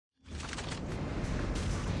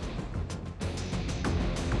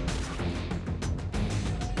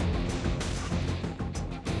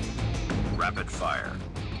Rapid fire.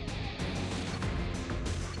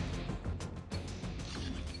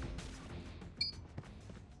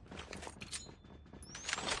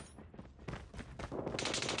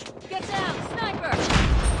 Get down, sniper!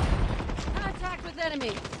 Contact with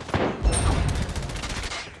enemy.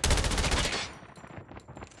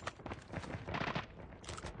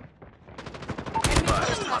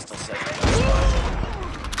 Hostile sector.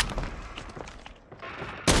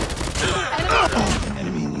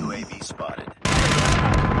 Enemy UAV spotted.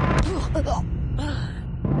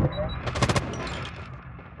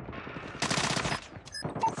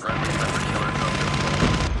 Friendly hunter killer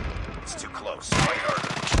drone. It's too close. Fight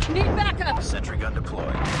harder. Need backup! Sentry gun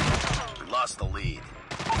deployed. We lost the lead.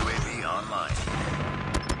 UAV online.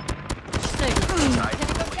 Tied for the lead.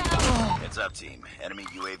 Heads up, team. Enemy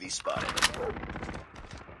UAV spotted.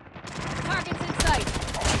 Targets in sight.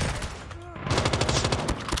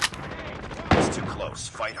 It's too close.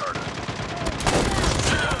 Fight harder.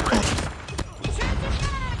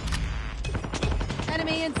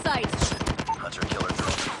 Enemy in sight. Hunter killer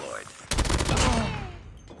drone deployed.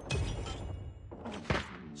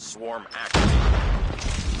 Swarm active.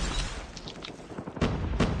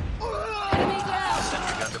 Enemy down.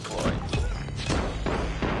 Sentry gun deployed.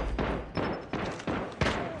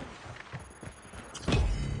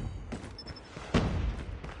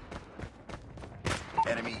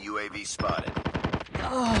 Enemy UAV spotted.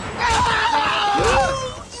 On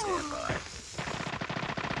standby.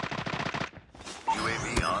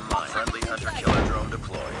 UAV online. Friendly hunter killer drone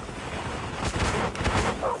deployed.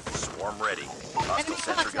 Swarm ready. Hostile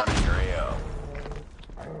sentry gun in your AO.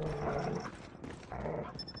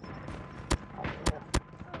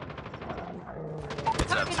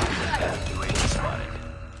 It's up to UAV spotted.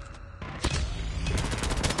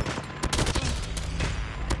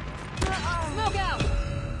 Smoke out.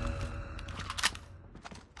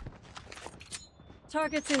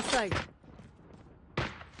 Targets in sight.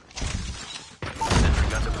 Sentry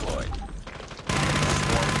gun deployed.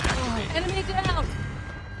 Swarm activated. Enemy down.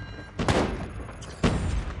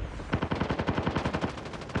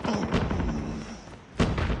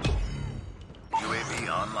 UAV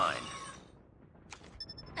online.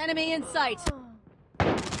 Enemy in sight.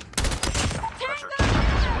 Hunter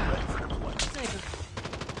killer ready for deployment. Sniper.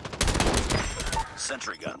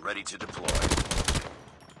 Sentry gun ready to deploy.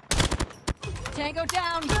 Tango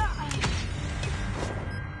down.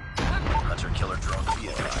 Hunter killer drone be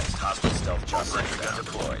advised. Hostile stealth chopper. Sentry gun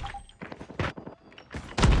deployed.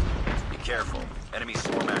 Be careful. Enemy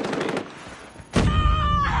swarm activated.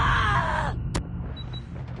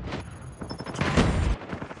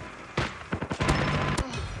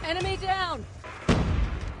 Enemy down.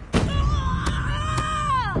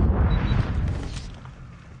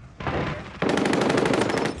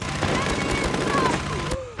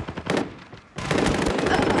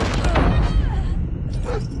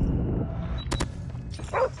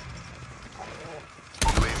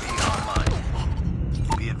 UAV online.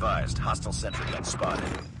 Be advised. Hostile sentry gun spotted.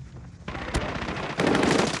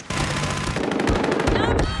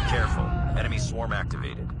 Careful. Enemy swarm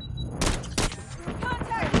activated.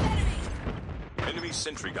 Contact with enemy. Enemy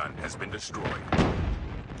sentry gun has been destroyed.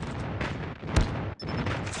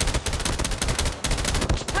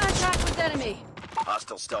 Contact with enemy.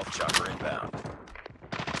 Hostile stealth chopper inbound.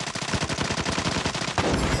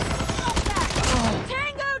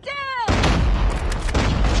 Tango down.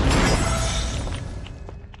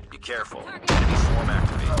 Be careful. Enemy swarm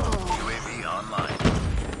activated. UAV online.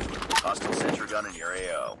 Hostile sentry gun in your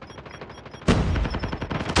AO.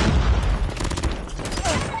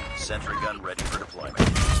 Sentry gun ready for deployment.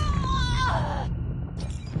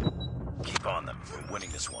 Keep on them. We're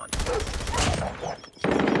winning this one. Advised.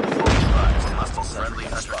 Hostile friendly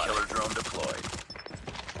hunter killer drone deployed.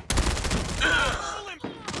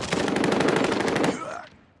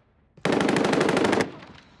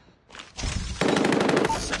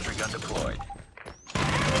 Sentry gun deployed.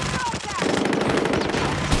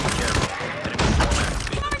 Careful. Enemy swarm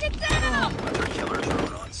activated. Target down. Hunter killer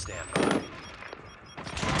drone on standby.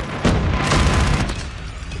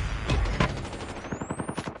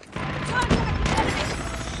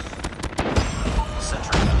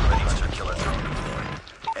 Sentry gun ready. Hunter killer drone deployed.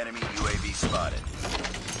 Enemy UAV spotted.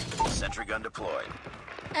 Sentry gun deployed.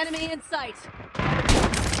 Enemy in sight.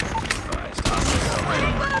 Advised. Hostile ready.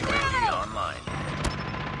 UAV online.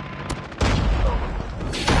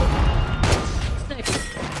 Sniper.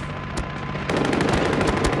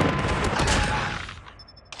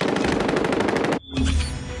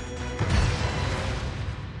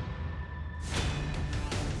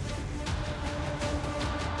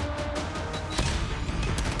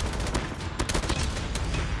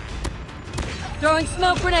 Throwing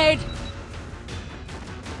smoke grenade.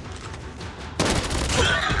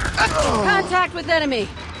 Contact with enemy.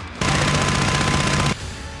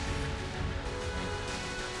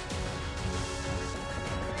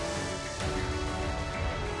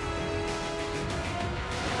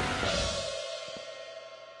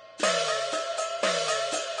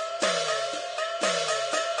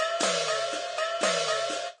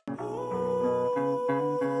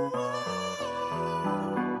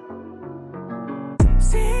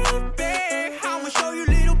 Sit back, I'ma show you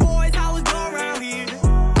little boys how it's done around here.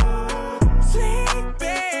 Slick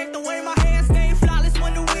back, the way my hands stay flawless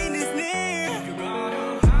when the wind is near.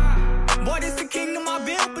 Boy, this the kingdom I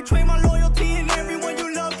built between my loyalty and everyone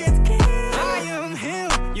you love gets killed. I am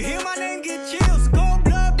him, you hear my name get chills. Gold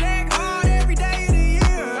blood, black heart every day of the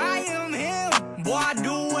year. I am him, boy, I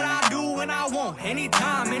do what I do when I want.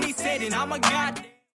 Anytime, any setting, I'm a god.